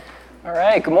All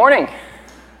right, good morning.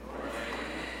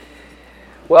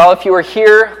 Well, if you were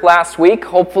here last week,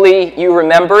 hopefully you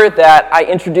remember that I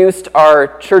introduced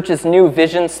our church's new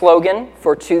vision slogan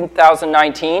for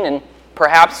 2019 and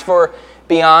perhaps for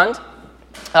beyond.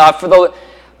 For the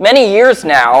many years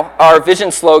now, our vision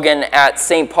slogan at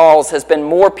St. Paul's has been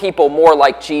more people, more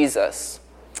like Jesus.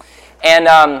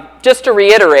 And just to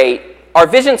reiterate, our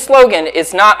vision slogan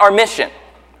is not our mission.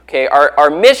 Okay, our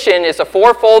mission is a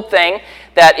fourfold thing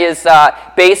that is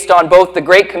based on both the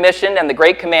Great Commission and the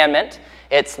Great Commandment.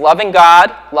 It's loving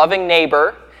God, loving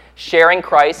neighbor, sharing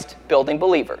Christ, building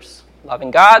believers.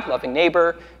 Loving God, loving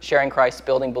neighbor, sharing Christ,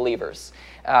 building believers.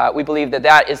 We believe that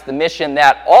that is the mission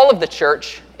that all of the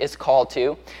church is called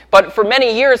to. But for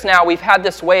many years now, we've had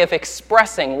this way of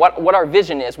expressing what our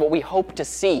vision is, what we hope to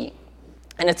see.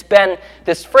 And it's been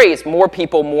this phrase, more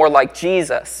people, more like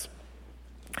Jesus.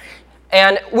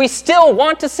 And we still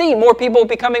want to see more people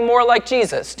becoming more like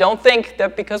Jesus. Don't think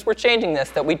that because we're changing this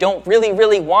that we don't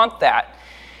really want that.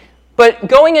 But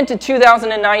going into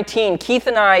 2019, Keith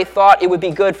and I thought it would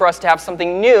be good for us to have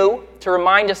something new to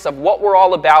remind us of what we're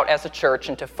all about as a church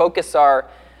and to focus our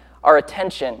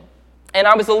attention. And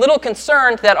I was a little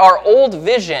concerned that our old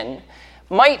vision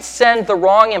might send the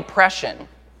wrong impression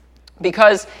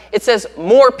because it says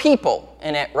more people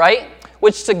in it, right?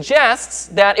 Which suggests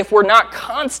that if we're not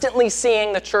constantly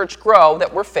seeing the church grow,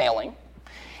 that we're failing.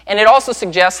 And it also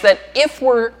suggests that if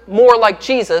we're more like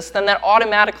Jesus, then that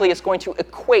automatically is going to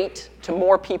equate to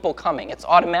more people coming. It's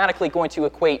automatically going to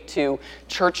equate to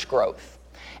church growth.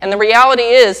 And the reality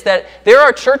is that there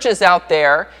are churches out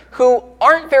there who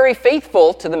aren't very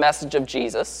faithful to the message of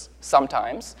Jesus,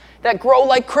 sometimes, that grow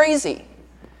like crazy.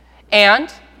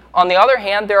 And on the other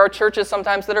hand, there are churches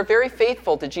sometimes that are very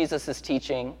faithful to Jesus'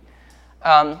 teaching,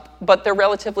 but they're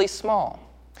relatively small.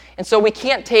 And so we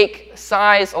can't take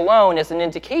size alone as an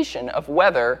indication of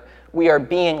whether we are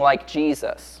being like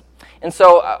Jesus. And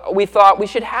so we thought we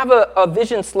should have a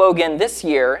vision slogan this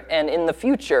year and in the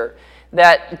future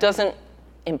that doesn't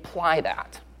imply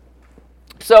that.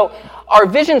 So our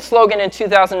vision slogan in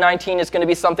 2019 is going to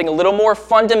be something a little more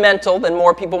fundamental than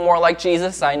more people, more like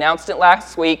Jesus. I announced it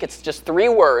last week. It's just 3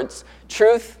 words: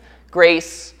 truth,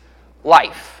 grace,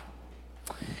 life.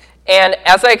 And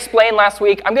as I explained last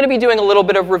week, I'm going to be doing a little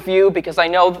bit of review because I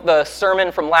know the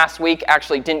sermon from last week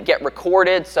actually didn't get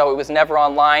recorded, so it was never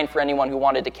online for anyone who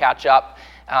wanted to catch up.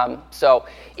 So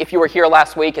if you were here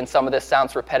last week and some of this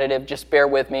sounds repetitive, just bear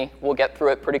with me. We'll get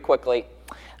through it pretty quickly.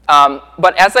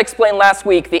 But as I explained last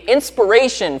week, the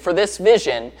inspiration for this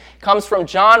vision comes from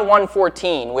John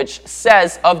 1:14, which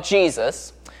says of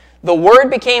Jesus, "The Word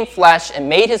became flesh and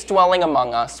made his dwelling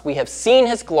among us. We have seen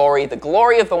his glory, the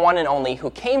glory of the one and only,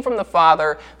 who came from the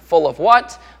Father, full of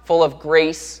what? Full of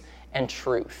grace and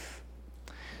truth."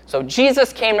 So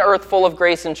Jesus came to earth full of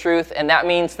grace and truth, and that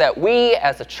means that we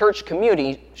as a church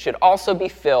community should also be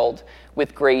filled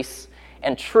with grace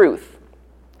and truth.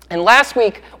 And last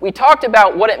week, we talked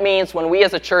about what it means when we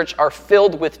as a church are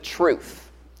filled with truth.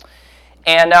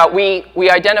 And we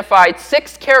identified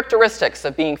 6 characteristics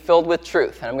of being filled with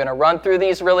truth. And I'm going to run through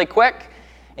these really quick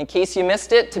in case you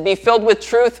missed it. To be filled with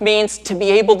truth means to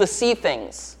be able to see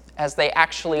things as they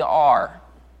actually are.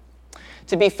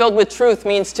 To be filled with truth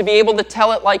means to be able to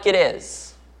tell it like it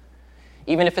is,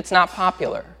 even if it's not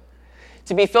popular.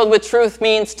 To be filled with truth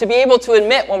means to be able to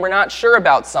admit when we're not sure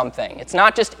about something. It's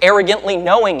not just arrogantly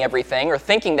knowing everything or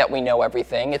thinking that we know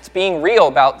everything. It's being real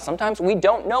about sometimes we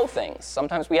don't know things.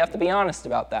 Sometimes we have to be honest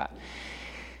about that.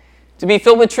 To be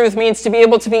filled with truth means to be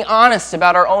able to be honest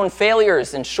about our own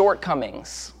failures and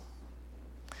shortcomings.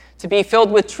 To be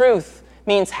filled with truth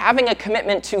means having a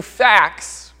commitment to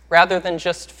facts rather than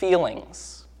just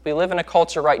feelings. We live in a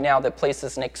culture right now that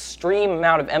places an extreme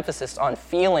amount of emphasis on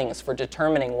feelings for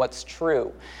determining what's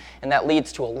true. And that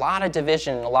leads to a lot of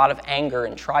division and a lot of anger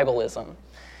and tribalism.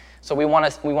 So we want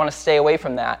to stay away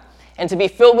from that. And to be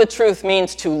filled with truth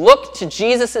means to look to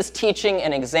Jesus' teaching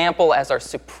and example as our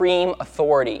supreme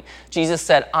authority. Jesus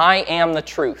said, "I am the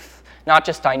truth." Not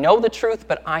just I know the truth,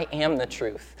 but I am the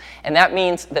truth. And that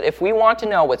means that if we want to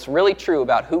know what's really true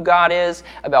about who God is,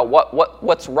 about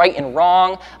what's right and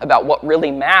wrong, about what really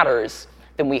matters,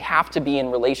 then we have to be in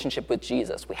relationship with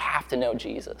Jesus. We have to know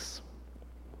Jesus.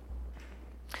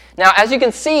 Now, as you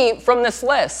can see from this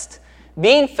list,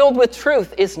 being filled with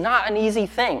truth is not an easy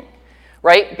thing,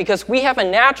 right? Because we have a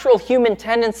natural human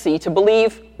tendency to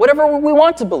believe whatever we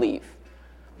want to believe,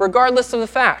 regardless of the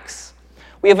facts.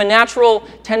 We have a natural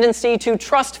tendency to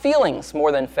trust feelings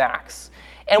more than facts.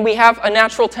 And we have a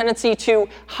natural tendency to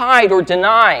hide or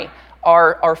deny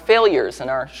our failures and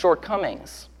our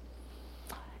shortcomings.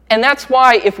 And that's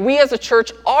why if we as a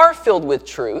church are filled with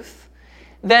truth,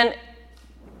 then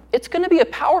it's going to be a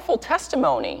powerful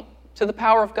testimony to the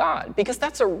power of God, because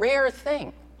that's a rare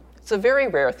thing. It's a very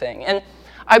rare thing. And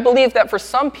I believe that for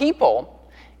some people,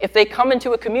 if they come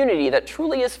into a community that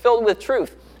truly is filled with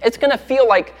truth, it's going to feel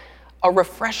like a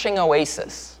refreshing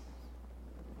oasis.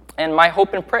 And my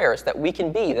hope and prayer is that we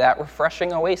can be that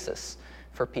refreshing oasis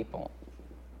for people.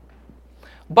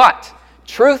 But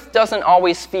truth doesn't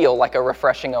always feel like a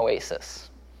refreshing oasis.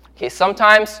 Okay,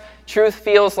 sometimes truth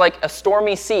feels like a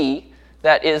stormy sea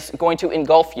that is going to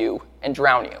engulf you and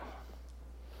drown you.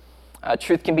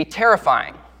 Truth can be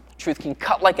terrifying. Truth can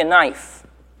cut like a knife.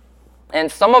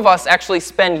 And some of us actually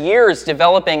spend years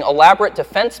developing elaborate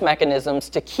defense mechanisms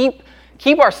to keep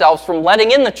ourselves from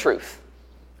letting in the truth,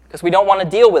 because we don't want to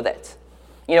deal with it.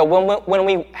 You know, when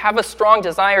we have a strong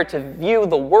desire to view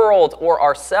the world or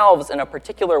ourselves in a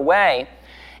particular way,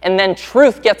 and then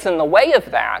truth gets in the way of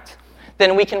that,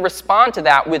 then we can respond to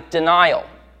that with denial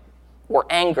or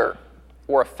anger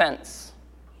or offense.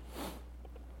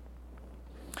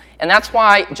 And that's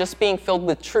why just being filled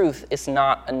with truth is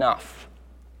not enough.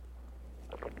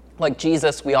 Like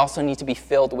Jesus, we also need to be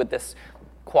filled with this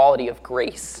quality of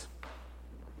grace.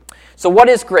 So what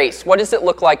is grace? What does it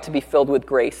look like to be filled with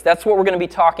grace? That's what we're going to be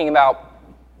talking about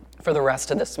for the rest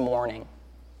of this morning.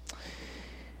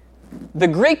 The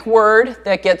Greek word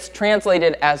that gets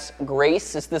translated as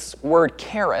grace is this word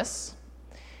charis.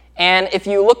 And if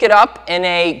you look it up in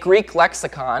a Greek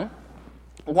lexicon,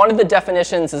 one of the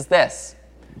definitions is this: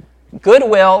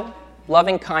 goodwill,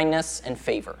 loving kindness, and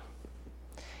favor.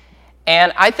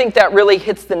 And I think that really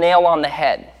hits the nail on the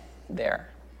head there.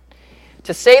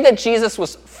 To say that Jesus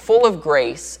was full of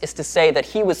grace is to say that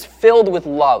he was filled with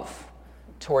love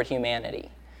toward humanity.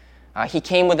 He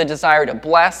came with a desire to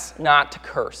bless, not to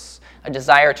curse. A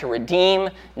desire to redeem,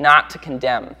 not to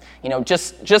condemn. You know,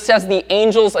 just as the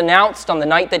angels announced on the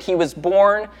night that he was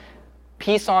born,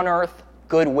 peace on earth,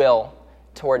 goodwill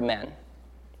toward men.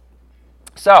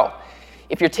 So,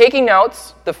 if you're taking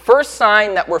notes, the first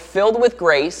sign that we're filled with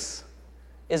grace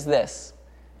is this.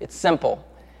 It's simple.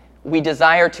 We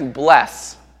desire to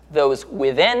bless those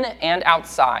within and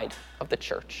outside of the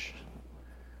church.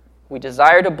 We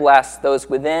desire to bless those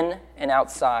within and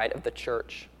outside of the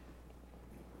church.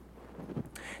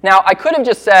 Now, I could have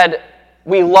just said,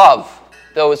 we love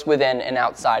those within and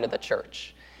outside of the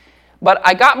church. But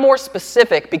I got more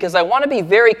specific because I want to be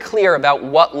very clear about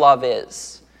what love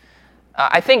is.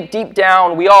 I think deep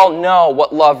down, we all know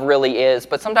what love really is,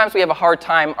 but sometimes we have a hard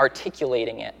time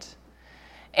articulating it.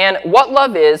 And what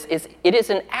love is it is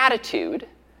an attitude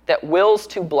that wills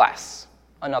to bless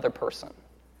another person.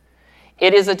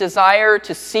 It is a desire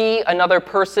to see another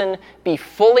person be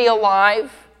fully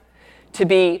alive, to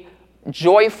be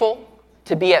joyful,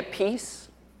 to be at peace.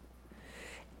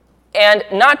 And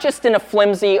not just in a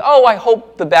flimsy, oh, I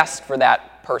hope the best for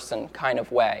that person kind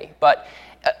of way, but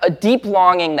a deep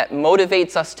longing that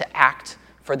motivates us to act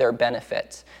for their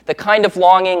benefit. The kind of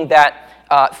longing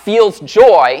that feels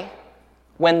joy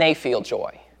when they feel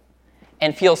joy,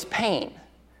 and feels pain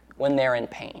when they're in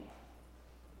pain.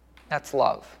 That's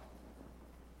love.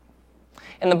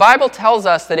 And the Bible tells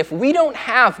us that if we don't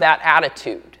have that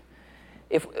attitude,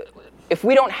 if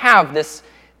we don't have this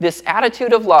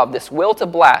attitude of love, this will to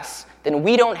bless, then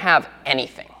we don't have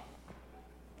anything.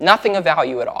 Nothing of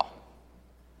value at all.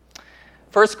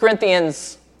 1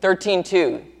 Corinthians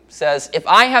 13:2 says, "If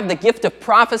I have the gift of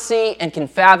prophecy and can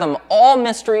fathom all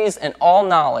mysteries and all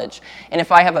knowledge, and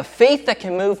if I have a faith that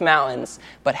can move mountains,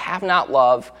 but have not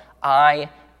love, I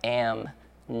am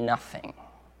nothing."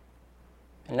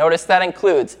 And notice that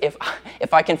includes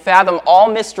if I can fathom all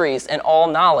mysteries and all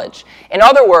knowledge. In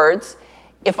other words,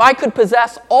 if I could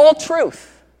possess all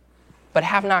truth, but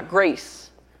have not grace,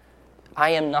 I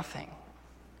am nothing.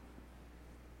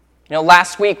 You know,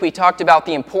 last week we talked about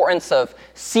the importance of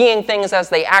seeing things as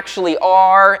they actually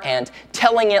are and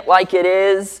telling it like it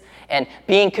is and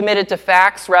being committed to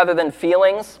facts rather than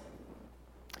feelings.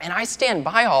 And I stand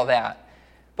by all that.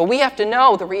 But we have to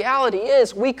know the reality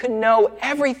is we could know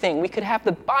everything. We could have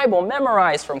the Bible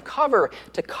memorized from cover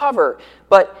to cover.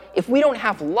 But if we don't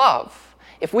have love,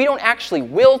 if we don't actually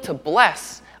will to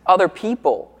bless other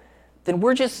people, then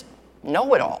we're just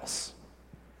know-it-alls.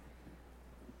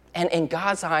 And in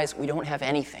God's eyes, we don't have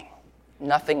anything,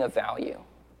 nothing of value.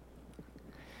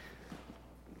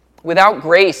 Without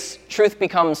grace, truth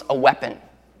becomes a weapon.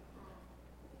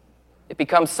 It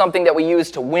becomes something that we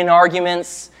use to win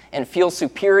arguments and feel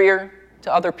superior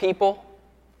to other people.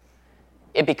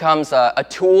 It becomes a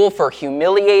tool for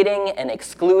humiliating and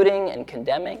excluding and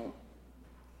condemning.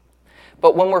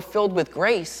 But when we're filled with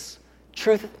grace,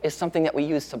 truth is something that we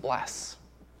use to bless,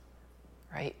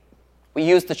 right? We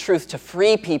use the truth to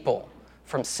free people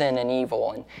from sin and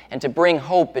evil and to bring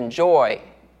hope and joy.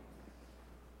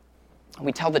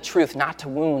 We tell the truth not to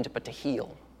wound, but to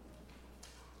heal.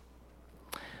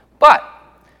 But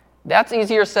that's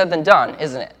easier said than done,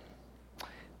 isn't it?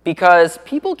 Because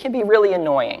people can be really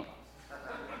annoying.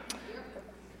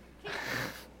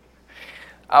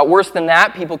 Worse than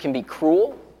that, people can be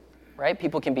cruel, right?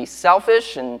 People can be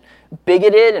selfish and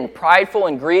bigoted and prideful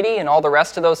and greedy and all the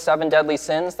rest of those 7 deadly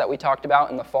sins that we talked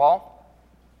about in the fall.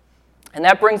 And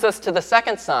that brings us to the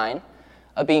second sign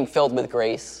of being filled with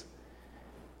grace,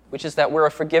 which is that we're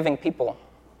a forgiving people.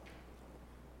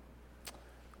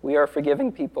 We are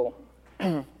forgiving people.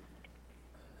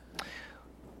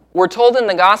 We're told in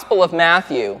the Gospel of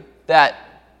Matthew that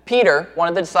Peter, one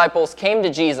of the disciples, came to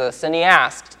Jesus and he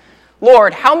asked,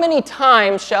 "Lord, how many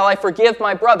times shall I forgive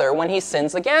my brother when he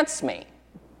sins against me?"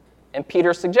 And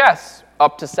Peter suggests,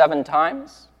 up to 7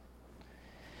 times.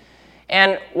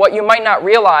 And what you might not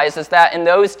realize is that in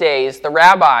those days, the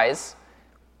rabbis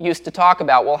used to talk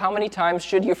about, well, how many times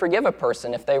should you forgive a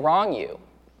person if they wrong you?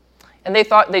 And they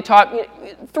taught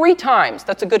 3 times,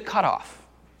 that's a good cutoff.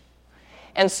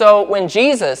 And so when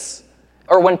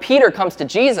Peter comes to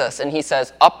Jesus and he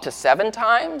says up to 7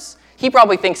 times, he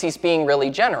probably thinks he's being really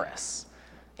generous.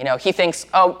 He thinks,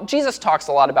 oh, Jesus talks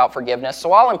a lot about forgiveness,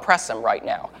 so I'll impress him right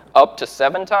now. Up to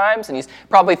 7 times? And he's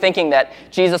probably thinking that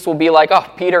Jesus will be like,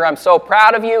 oh, Peter, I'm so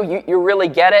proud of you. You really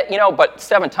get it, but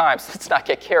 7 times, let's not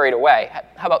get carried away.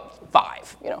 How about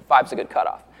 5? 5's a good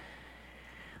cutoff.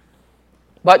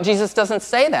 But Jesus doesn't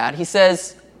say that. He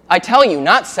says, I tell you,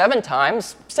 not 7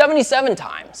 times, 77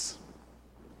 times.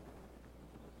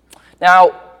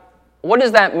 Now, what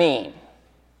does that mean?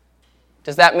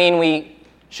 Does that mean we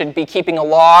should be keeping a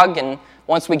log and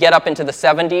once we get up into the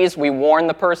 70s, we warn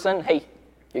the person, hey,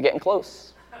 you're getting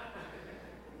close?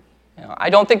 I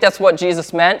don't think that's what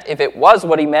Jesus meant. If it was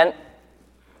what he meant,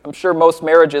 I'm sure most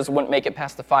marriages wouldn't make it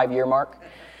past the 5-year mark.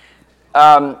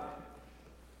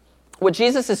 What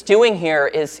Jesus is doing here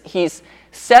is he's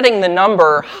setting the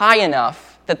number high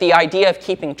enough that the idea of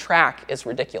keeping track is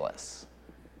ridiculous.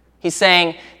 He's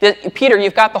saying, Peter,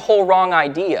 you've got the whole wrong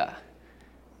idea.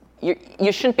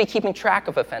 You shouldn't be keeping track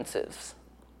of offenses.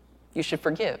 You should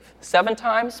forgive. 7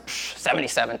 times?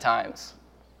 77 times.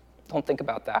 Don't think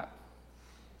about that.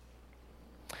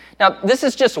 Now, this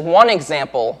is just one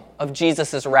example of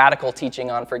Jesus' radical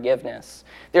teaching on forgiveness.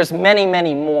 There's many,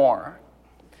 many more.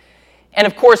 And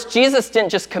of course, Jesus didn't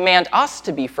just command us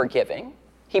to be forgiving.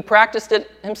 He practiced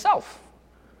it himself.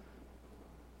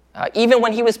 Even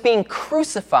when he was being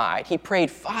crucified, he prayed,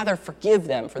 Father, forgive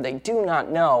them, for they do not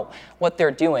know what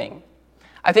they're doing.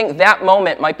 I think that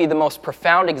moment might be the most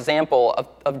profound example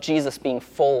of Jesus being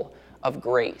full of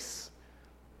grace.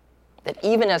 That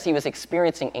even as he was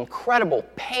experiencing incredible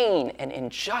pain and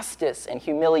injustice and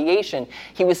humiliation,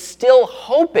 he was still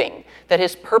hoping that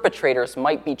his perpetrators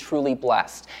might be truly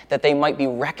blessed, that they might be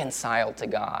reconciled to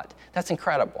God. That's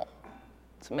incredible.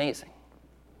 It's amazing.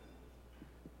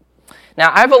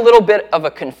 Now, I have a little bit of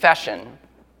a confession,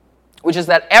 which is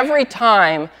that every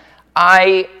time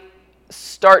I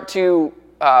start to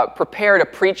prepare to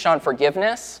preach on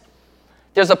forgiveness,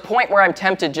 there's a point where I'm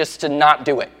tempted just to not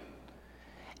do it.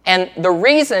 And the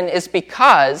reason is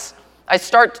because I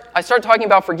start talking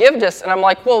about forgiveness, and I'm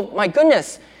like, well, my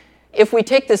goodness, if we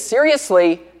take this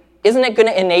seriously, isn't it going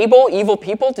to enable evil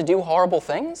people to do horrible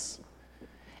things?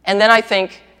 And then I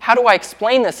think, how do I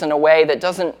explain this in a way that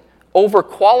doesn't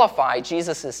overqualify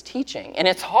Jesus' teaching? And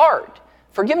it's hard.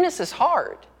 Forgiveness is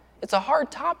hard. It's a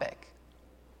hard topic.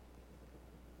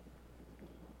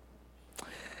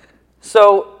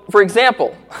 So, for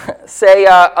example, say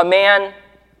a man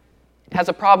has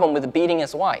a problem with beating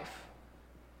his wife.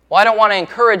 Well, I don't want to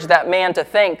encourage that man to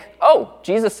think, oh,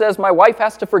 Jesus says my wife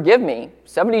has to forgive me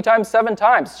 70 times, 7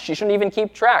 times. She shouldn't even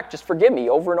keep track. Just forgive me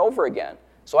over and over again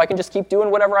so I can just keep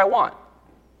doing whatever I want.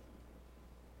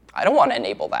 I don't want to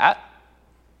enable that,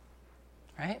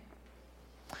 right?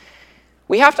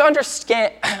 We have to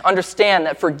understand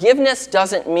that forgiveness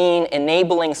doesn't mean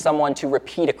enabling someone to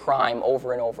repeat a crime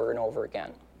over and over and over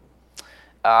again.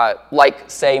 Like,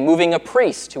 say, moving a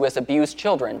priest who has abused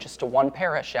children just to one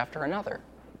parish after another.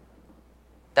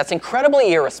 That's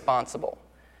incredibly irresponsible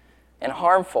and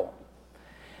harmful.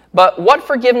 But what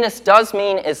forgiveness does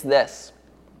mean is this.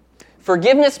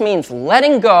 Forgiveness means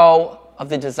letting go of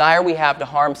the desire we have to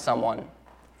harm someone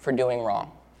for doing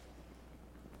wrong.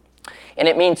 And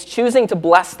it means choosing to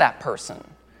bless that person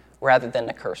rather than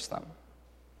to curse them.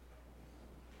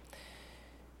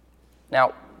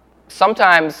 Now,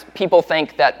 sometimes people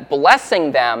think that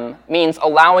blessing them means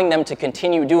allowing them to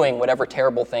continue doing whatever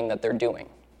terrible thing that they're doing.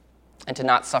 and to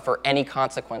not suffer any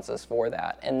consequences for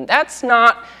that. And that's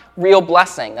not real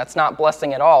blessing. That's not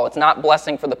blessing at all. It's not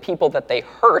blessing for the people that they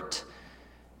hurt,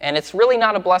 and it's really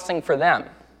not a blessing for them.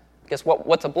 Because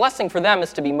what's a blessing for them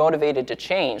is to be motivated to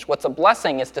change. What's a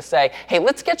blessing is to say, hey,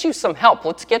 let's get you some help.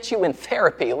 Let's get you in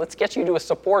therapy. Let's get you to a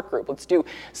support group. Let's do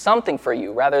something for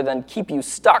you rather than keep you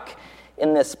stuck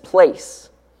in this place.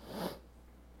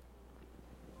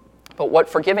 But what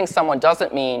forgiving someone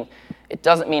doesn't mean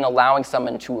allowing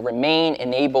someone to remain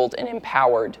enabled and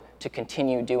empowered to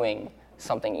continue doing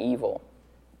something evil.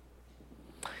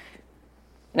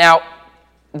 Now,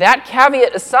 that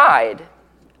caveat aside,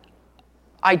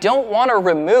 I don't want to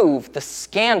remove the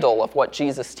scandal of what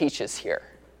Jesus teaches here,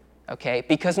 okay?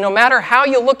 Because no matter how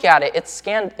you look at it, it's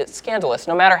scandalous.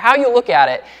 No matter how you look at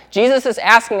it, Jesus is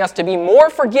asking us to be more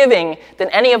forgiving than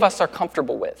any of us are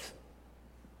comfortable with.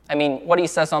 I mean, what he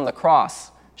says on the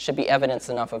cross should be evidence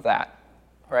enough of that,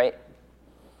 right?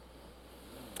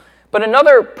 But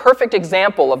another perfect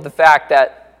example of the fact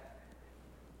that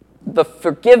the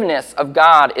forgiveness of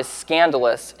God is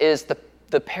scandalous is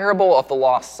the parable of the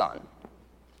lost son.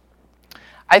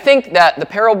 I think that the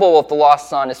parable of the lost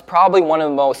son is probably one of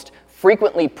the most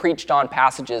frequently preached on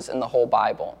passages in the whole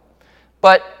Bible.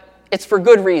 But it's for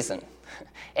good reason.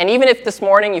 And even if this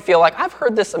morning you feel like, I've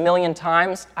heard this a million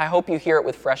times, I hope you hear it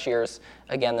with fresh ears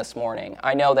again this morning.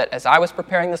 I know that as I was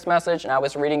preparing this message and I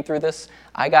was reading through this,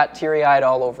 I got teary-eyed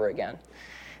all over again.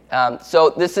 So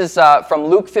this is from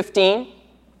Luke 15,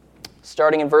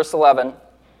 starting in verse 11.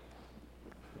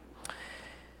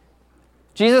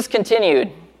 Jesus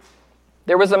continued,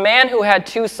 "There was a man who had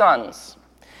 2 sons.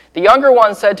 The younger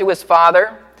one said to his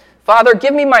father, 'Father,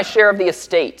 give me my share of the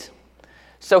estate.'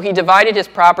 So he divided his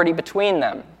property between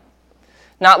them.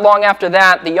 Not long after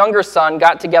that, the younger son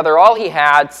got together all he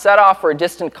had, set off for a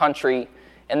distant country,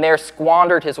 and there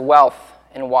squandered his wealth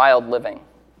in wild living."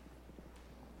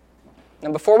 Now,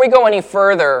 before we go any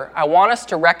further, I want us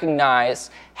to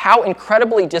recognize how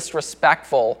incredibly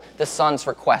disrespectful the son's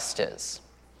request is.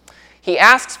 He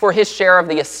asks for his share of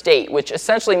the estate, which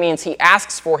essentially means he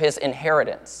asks for his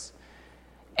inheritance.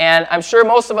 And I'm sure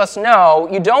most of us know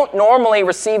you don't normally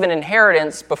receive an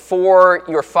inheritance before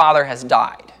your father has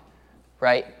died,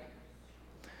 right?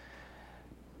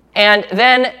 And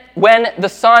then when the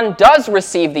son does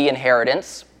receive the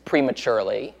inheritance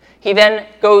prematurely, he then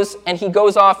goes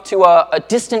off to a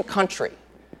distant country.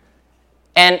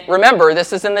 And remember,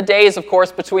 this is in the days, of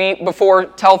course, before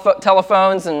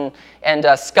telephones and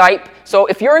Skype. So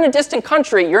if you're in a distant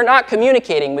country, you're not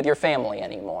communicating with your family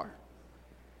anymore.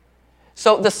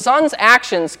 So the son's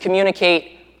actions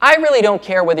communicate, I really don't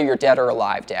care whether you're dead or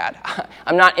alive, Dad.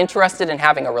 I'm not interested in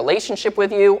having a relationship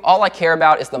with you. All I care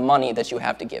about is the money that you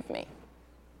have to give me.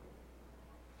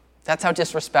 That's how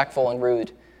disrespectful and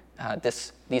rude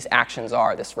these actions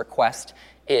are, this request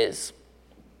is.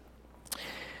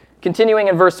 Continuing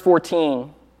in verse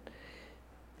 14,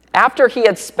 after he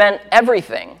had spent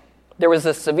everything, there was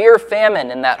a severe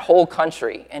famine in that whole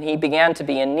country, and he began to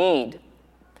be in need.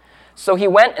 So he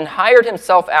went and hired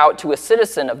himself out to a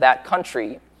citizen of that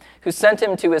country, who sent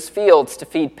him to his fields to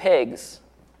feed pigs.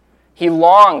 He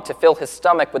longed to fill his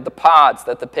stomach with the pods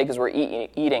that the pigs were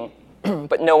eating,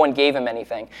 but no one gave him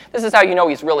anything. This is how you know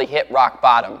he's really hit rock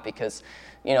bottom, because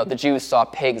the Jews saw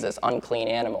pigs as unclean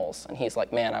animals, and he's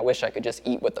like, man, I wish I could just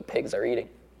eat what the pigs are eating.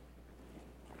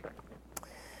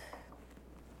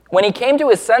 When he came to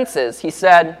his senses, he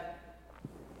said,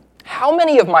 "How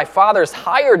many of my father's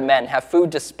hired men have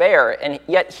food to spare, and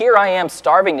yet here I am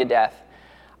starving to death?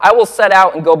 I will set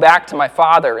out and go back to my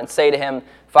father and say to him,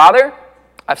 'Father,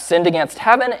 I've sinned against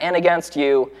heaven and against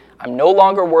you. I'm no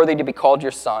longer worthy to be called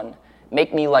your son.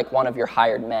 Make me like one of your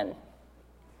hired men.'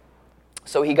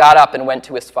 So he got up and went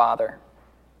to his father.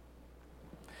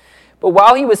 But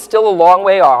while he was still a long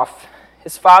way off,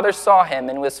 his father saw him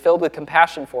and was filled with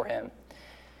compassion for him.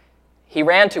 He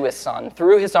ran to his son,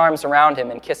 threw his arms around him,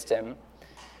 and kissed him.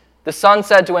 The son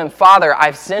said to him, 'Father,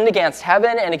 I've sinned against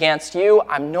heaven and against you.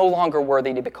 I'm no longer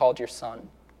worthy to be called your son.'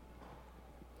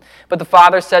 But the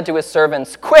father said to his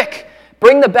servants, 'Quick,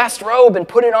 bring the best robe and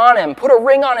put it on him. Put a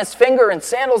ring on his finger and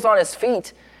sandals on his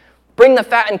feet. Bring the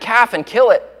fattened calf and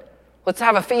kill it. Let's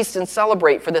have a feast and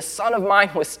celebrate, for this son of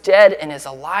mine was dead and is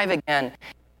alive again,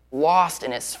 lost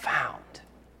and is found.'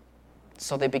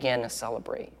 So they began to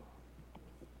celebrate."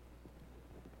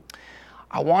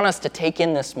 I want us to take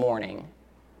in this morning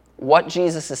what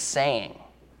Jesus is saying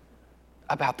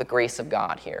about the grace of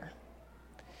God here.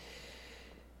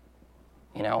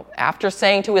 After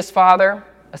saying to his father,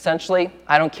 essentially,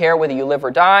 "I don't care whether you live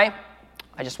or die,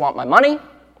 I just want my money,"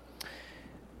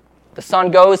 the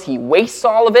son goes, he wastes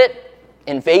all of it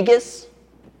in Vegas,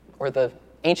 or the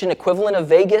ancient equivalent of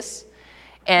Vegas.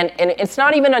 And it's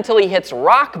not even until he hits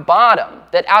rock bottom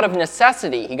that out of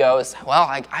necessity he goes, well,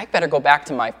 I better go back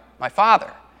to my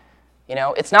father.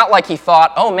 It's not like he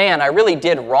thought, oh man, I really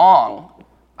did wrong.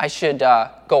 I should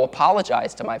go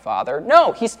apologize to my father.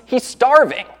 No, he's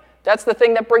starving. That's the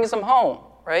thing that brings him home,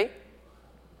 right?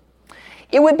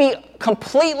 It would be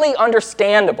completely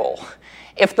understandable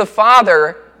if the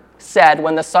father said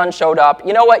when the son showed up,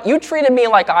 you know what, you treated me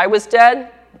like I was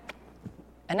dead,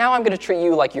 and now I'm going to treat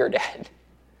you like you're dead.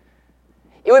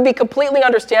 It would be completely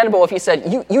understandable if he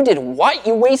said, you did what?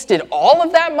 You wasted all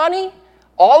of that money?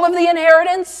 All of the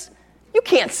inheritance? You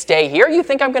can't stay here. You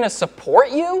think I'm going to support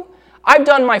you? I've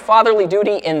done my fatherly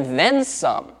duty and then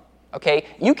some. Okay?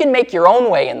 You can make your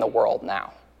own way in the world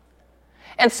now.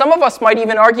 And some of us might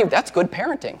even argue that's good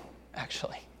parenting,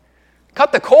 actually.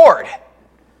 Cut the cord.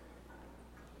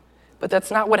 But that's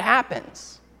not what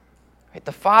happens. Right?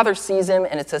 The father sees him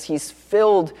and it says he's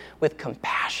filled with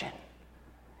compassion.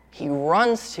 He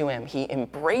runs to him. He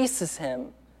embraces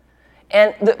him.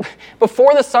 And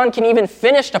before the son can even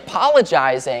finish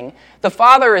apologizing, the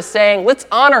father is saying, let's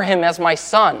honor him as my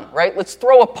son, right? Let's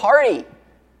throw a party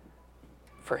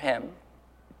for him.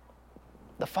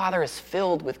 The father is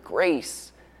filled with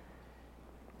grace.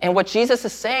 And what Jesus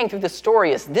is saying through this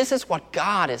story is, this is what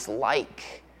God is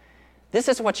like. This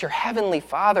is what your heavenly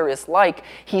Father is like.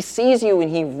 He sees you and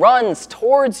he runs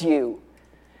towards you.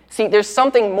 See, there's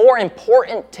something more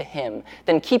important to him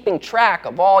than keeping track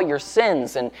of all your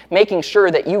sins and making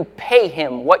sure that you pay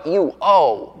him what you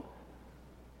owe.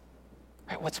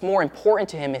 Right? What's more important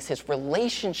to him is his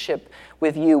relationship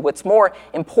with you. What's more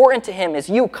important to him is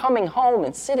you coming home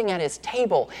and sitting at his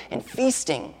table and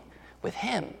feasting with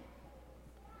him.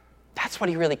 That's what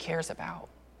he really cares about.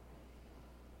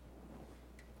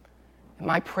 And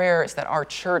my prayer is that our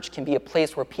church can be a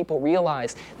place where people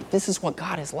realize that this is what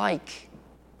God is like.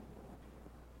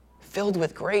 Filled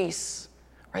with grace,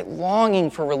 right? Longing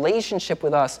for relationship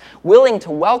with us, willing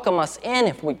to welcome us in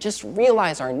if we just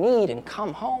realize our need and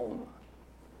come home.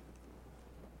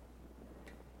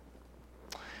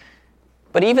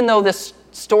 But even though this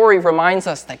story reminds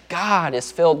us that God is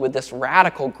filled with this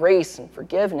radical grace and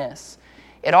forgiveness,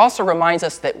 it also reminds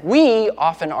us that we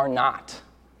often are not.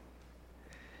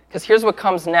 Because here's what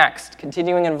comes next,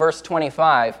 continuing in verse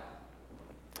 25.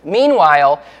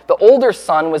 Meanwhile, the older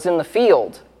son was in the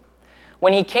field.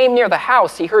 When he came near the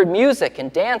house, he heard music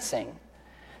and dancing.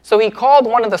 So he called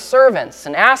one of the servants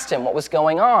and asked him what was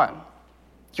going on.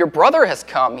 Your brother has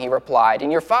come, he replied,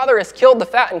 and your father has killed the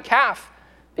fattened calf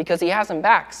because he has him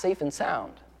back safe and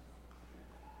sound.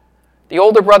 The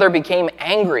older brother became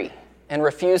angry and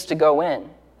refused to go in.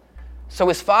 So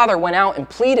his father went out and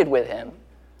pleaded with him.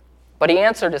 But he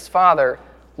answered his father,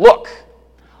 look,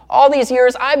 all these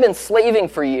years I've been slaving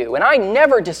for you, and I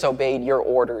never disobeyed your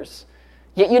orders.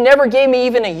 Yet you never gave me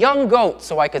even a young goat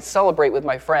so I could celebrate with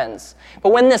my friends.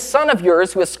 But when this son of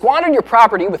yours, who has squandered your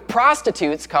property with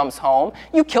prostitutes, comes home,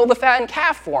 you kill the fattened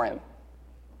calf for him.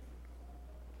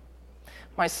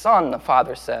 My son, the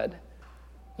father said,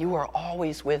 you are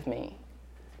always with me,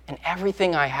 and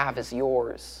everything I have is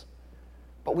yours.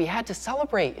 But we had to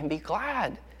celebrate and be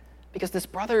glad, because this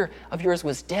brother of yours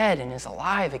was dead and is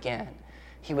alive again.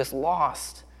 He was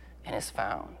lost and is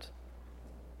found.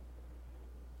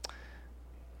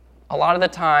 A lot of the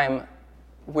time,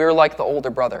 we're like the older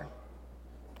brother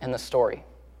in the story.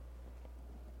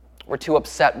 We're too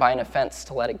upset by an offense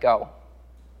to let it go.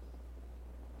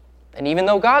 And even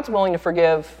though God's willing to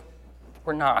forgive,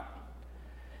 we're not.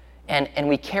 And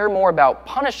we care more about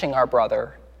punishing our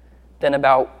brother than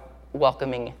about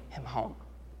welcoming him home.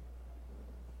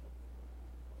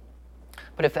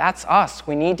 But if that's us,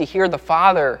 we need to hear the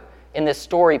Father in this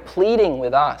story pleading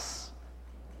with us.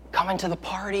 Come into the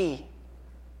party.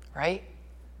 Right?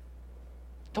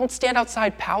 Don't stand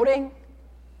outside pouting.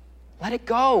 Let it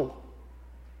go.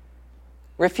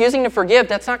 Refusing to forgive,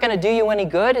 that's not going to do you any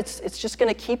good. It's just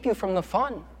going to keep you from the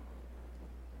fun.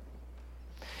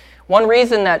 One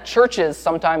reason that churches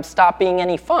sometimes stop being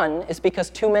any fun is because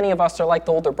too many of us are like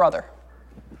the older brother.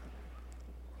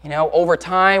 Over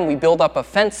time, we build up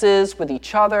offenses with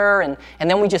each other, and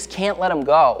then we just can't let them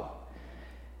go.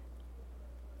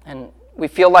 And we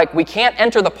feel like we can't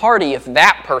enter the party if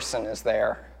that person is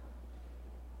there.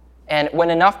 And when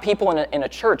enough people in a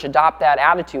church adopt that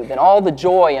attitude, then all the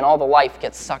joy and all the life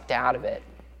gets sucked out of it.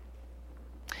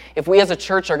 If we as a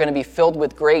church are going to be filled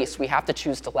with grace, we have to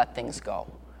choose to let things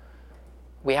go.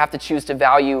 We have to choose to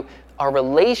value our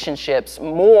relationships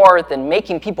more than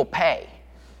making people pay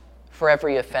for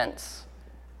every offense.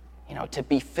 To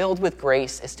be filled with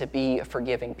grace is to be a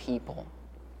forgiving people.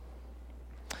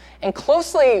 And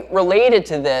closely related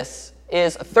to this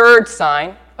is a third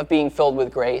sign of being filled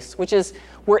with grace, which is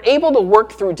we're able to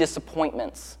work through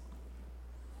disappointments.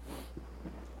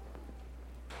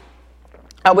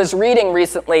 I was reading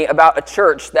recently about a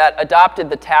church that adopted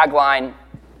the tagline,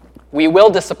 "We will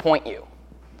disappoint you."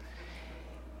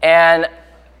 And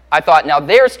I thought, now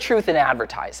there's truth in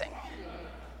advertising.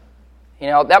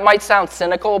 That might sound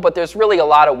cynical, but there's really a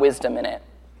lot of wisdom in it.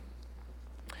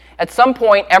 At some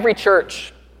point, every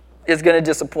church is going to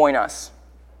disappoint us.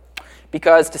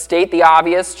 Because, to state the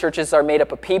obvious, churches are made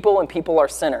up of people, and people are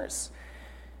sinners.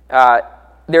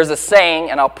 There's a saying,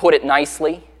 and I'll put it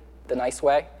nicely, the nice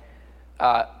way,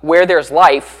 where there's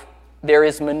life, there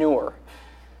is manure.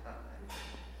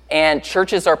 And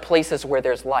churches are places where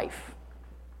there's life.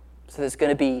 So there's going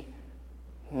to be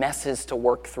messes to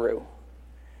work through.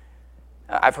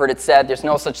 I've heard it said there's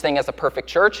no such thing as a perfect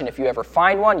church, and if you ever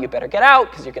find one, you better get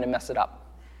out because you're going to mess it up.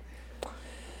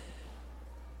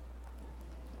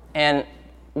 And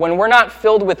when we're not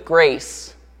filled with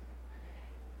grace,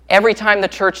 every time the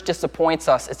church disappoints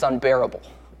us, it's unbearable.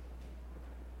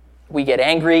 We get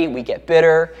angry, we get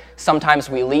bitter, sometimes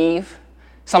we leave,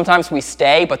 sometimes we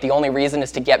stay, but the only reason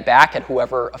is to get back at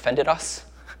whoever offended us,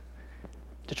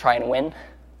 to try and win.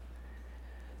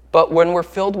 But when we're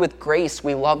filled with grace,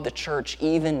 we love the church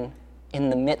even in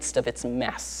the midst of its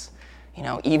mess,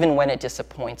 even when it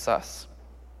disappoints us.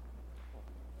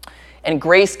 And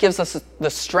grace gives us the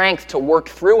strength to work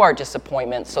through our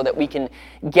disappointment so that we can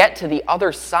get to the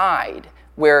other side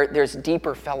where there's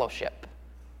deeper fellowship.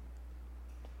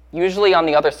 Usually on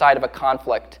the other side of a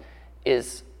conflict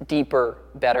is deeper,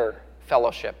 better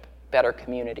fellowship, better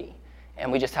community.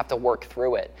 And we just have to work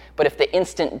through it. But if the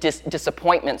instant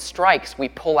disappointment strikes, we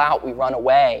pull out, we run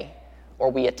away, or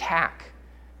we attack,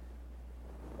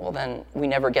 well, then we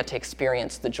never get to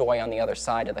experience the joy on the other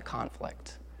side of the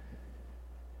conflict.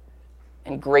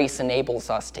 And grace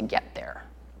enables us to get there.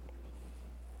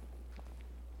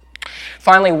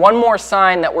 Finally, one more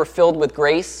sign that we're filled with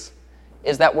grace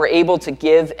is that we're able to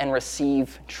give and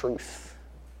receive truth.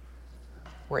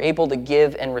 We're able to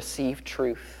give and receive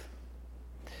truth.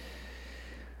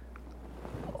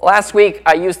 Last week,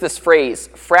 I used this phrase,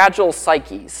 fragile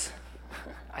psyches.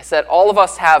 I said all of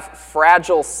us have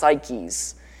fragile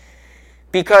psyches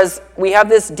because we have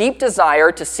this deep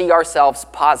desire to see ourselves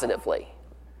positively.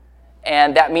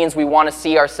 And that means we want to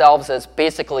see ourselves as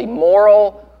basically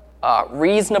moral,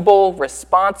 reasonable,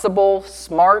 responsible,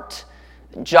 smart,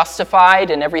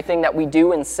 justified in everything that we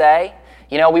do and say.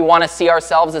 We want to see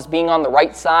ourselves as being on the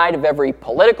right side of every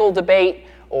political debate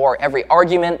or every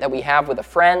argument that we have with a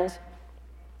friend.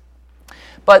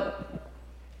 But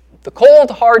the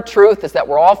cold, hard truth is that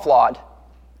we're all flawed,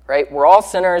 right? We're all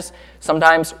sinners.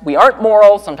 Sometimes we aren't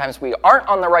moral. Sometimes we aren't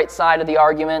on the right side of the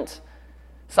argument.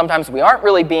 Sometimes we aren't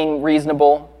really being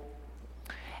reasonable.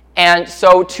 And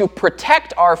so to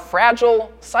protect our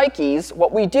fragile psyches,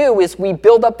 what we do is we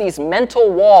build up these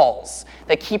mental walls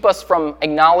that keep us from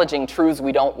acknowledging truths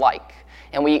we don't like.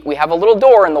 And we have a little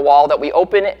door in the wall that we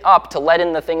open it up to let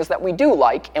in the things that we do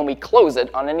like, and we close it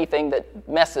on anything that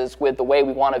messes with the way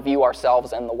we want to view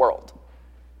ourselves and the world.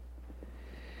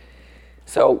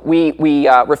 So we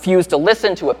refuse to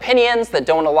listen to opinions that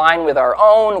don't align with our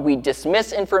own. We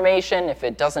dismiss information if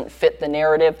it doesn't fit the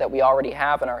narrative that we already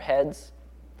have in our heads.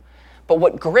 But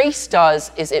what grace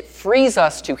does is it frees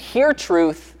us to hear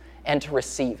truth and to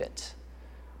receive it.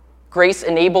 Grace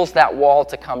enables that wall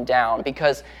to come down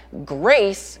because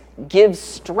grace gives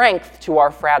strength to our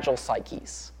fragile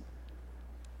psyches.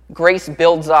 Grace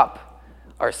builds up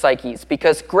our psyches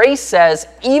because grace says,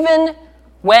 even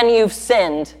when you've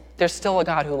sinned, there's still a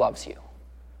God who loves you,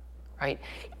 right?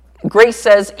 Grace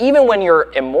says, even when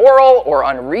you're immoral or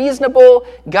unreasonable,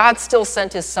 God still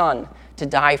sent his son to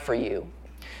die for you.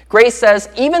 Grace says,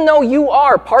 even though you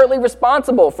are partly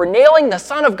responsible for nailing the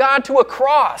Son of God to a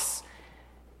cross,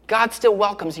 God still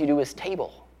welcomes you to his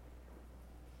table,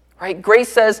 right? Grace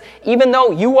says, even though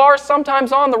you are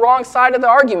sometimes on the wrong side of the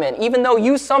argument, even though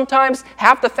you sometimes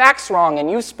have the facts wrong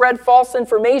and you spread false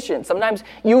information, sometimes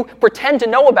you pretend to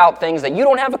know about things that you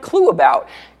don't have a clue about,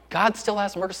 God still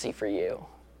has mercy for you.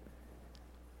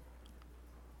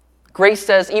 Grace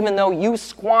says, even though you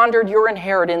squandered your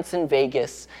inheritance in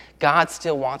Vegas, God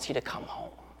still wants you to come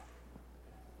home.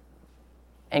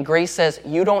 And grace says,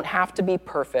 you don't have to be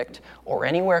perfect or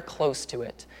anywhere close to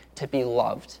it to be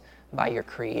loved by your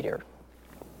Creator.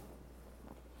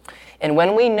 And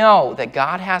when we know that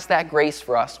God has that grace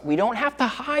for us, we don't have to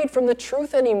hide from the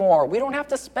truth anymore. We don't have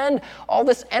to spend all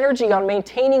this energy on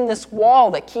maintaining this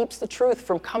wall that keeps the truth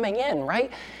from coming in,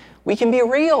 right? We can be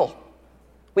real.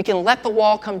 We can let the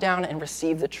wall come down and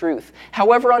receive the truth,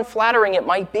 however unflattering it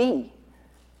might be.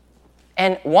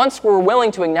 And once we're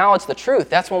willing to acknowledge the truth,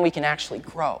 that's when we can actually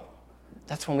grow.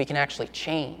 That's when we can actually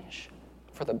change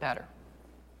for the better.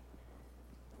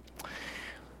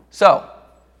 So,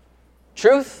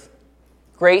 truth,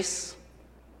 grace,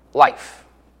 life.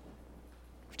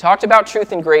 We've talked about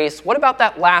truth and grace. What about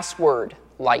that last word,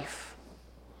 life?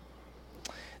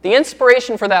 The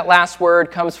inspiration for that last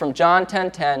word comes from John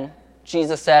 10:10.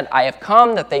 Jesus said, "I have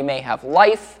come that they may have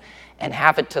life and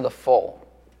have it to the full."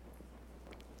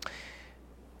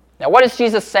 Now, what is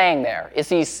Jesus saying there? Is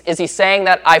he saying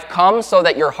that I've come so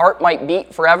that your heart might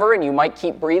beat forever and you might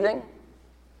keep breathing?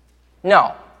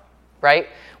 No, right?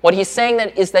 What he's saying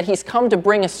is that he's come to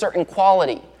bring a certain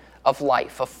quality of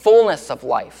life, a fullness of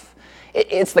life.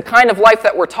 It's the kind of life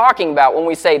that we're talking about when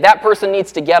we say that person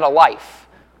needs to get a life,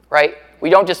 right?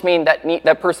 We don't just mean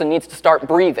that person needs to start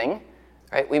breathing,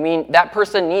 right? We mean that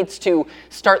person needs to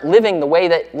start living the way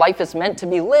that life is meant to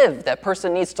be lived. That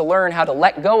person needs to learn how to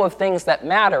let go of things that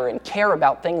matter and care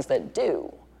about things that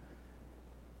do.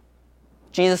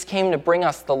 Jesus came to bring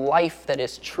us the life that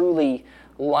is truly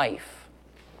life.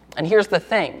 And here's the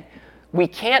thing. We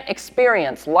can't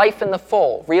experience life in the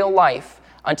full, real life,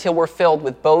 until we're filled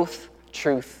with both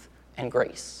truth and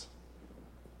grace.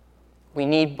 We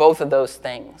need both of those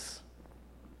things.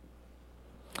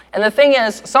 And the thing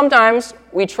is, sometimes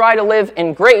we try to live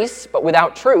in grace, but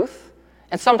without truth.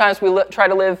 And sometimes we try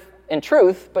to live in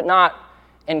truth, but not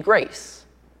in grace.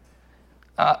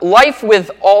 Life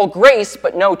with all grace,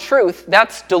 but no truth,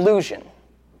 that's delusion,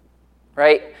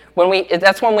 right?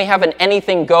 That's when we have an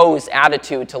anything goes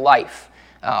attitude to life.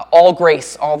 All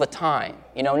grace all the time.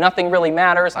 Nothing really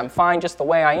matters. I'm fine just the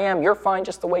way I am. You're fine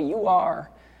just the way you are.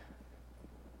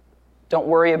 Don't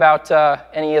worry about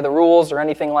any of the rules or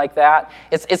anything like that.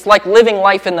 It's like living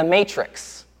life in the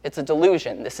Matrix. It's a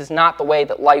delusion. This is not the way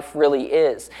that life really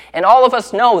is. And all of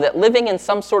us know that living in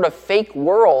some sort of fake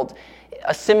world,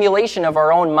 a simulation of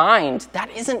our own mind, that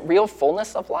isn't real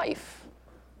fullness of life.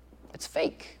 It's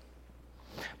fake.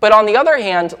 But on the other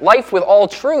hand, life with all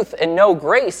truth and no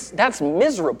grace, that's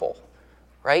miserable,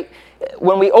 right?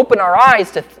 When we open our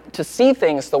eyes to see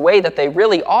things the way that they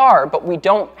really are, but we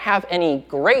don't have any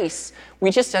grace, we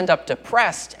just end up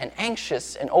depressed and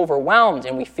anxious and overwhelmed,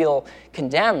 and we feel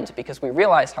condemned because we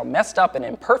realize how messed up and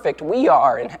imperfect we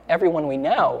are and everyone we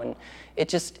know, and it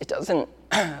doesn't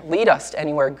lead us to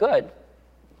anywhere good.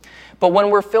 But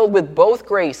when we're filled with both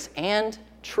grace and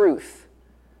truth,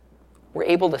 we're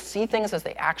able to see things as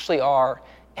they actually are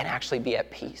and actually be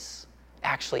at peace,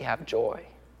 actually have joy.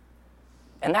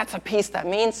 And that's a peace that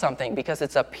means something because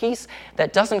it's a peace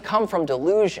that doesn't come from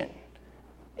delusion.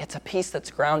 It's a peace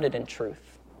that's grounded in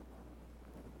truth.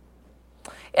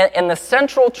 And the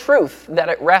central truth that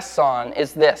it rests on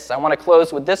is this. I want to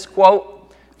close with this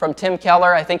quote from Tim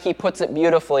Keller. I think he puts it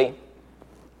beautifully.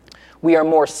 "We are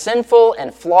more sinful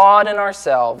and flawed in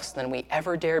ourselves than we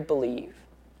ever dared believe.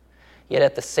 Yet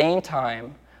at the same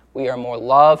time, we are more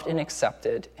loved and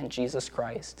accepted in Jesus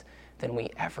Christ than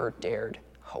we ever dared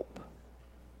hope."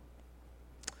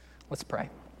 Let's pray.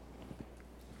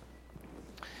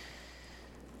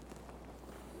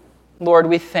 Lord,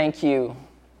 we thank you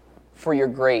for your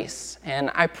grace.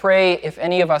 And I pray if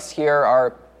any of us here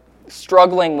are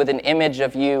struggling with an image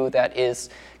of you that is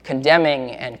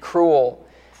condemning and cruel,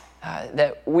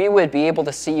 that we would be able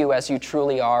to see you as you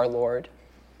truly are, Lord.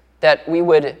 That we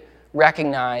would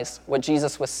recognize what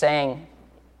Jesus was saying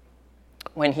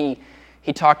when he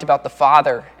talked about the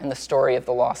Father in the story of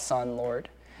the lost son, Lord.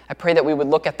 I pray that we would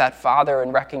look at that Father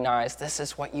and recognize this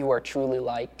is what you are truly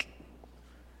like.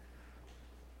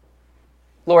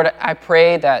 Lord, I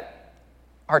pray that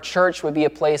our church would be a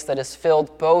place that is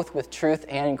filled both with truth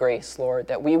and grace, Lord,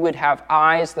 that we would have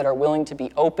eyes that are willing to be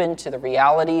open to the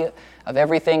reality of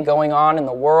everything going on in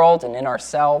the world and in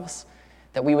ourselves,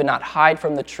 that we would not hide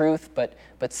from the truth, but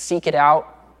seek it out.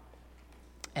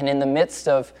 And in the midst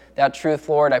of that truth,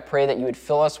 Lord, I pray that you would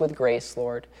fill us with grace,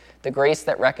 Lord, the grace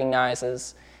that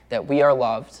recognizes that we are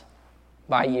loved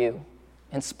by you,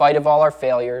 in spite of all our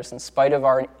failures, in spite of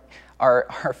our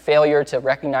failure to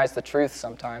recognize the truth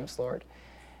sometimes, Lord.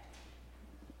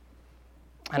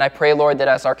 And I pray, Lord, that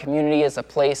as our community is a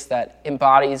place that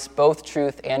embodies both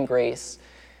truth and grace,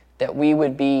 that we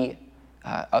would be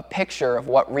a picture of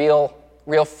what real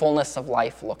fullness of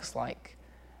life looks like.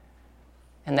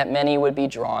 And that many would be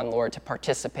drawn, Lord, to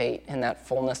participate in that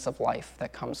fullness of life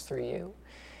that comes through you.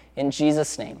 In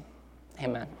Jesus' name,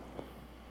 amen.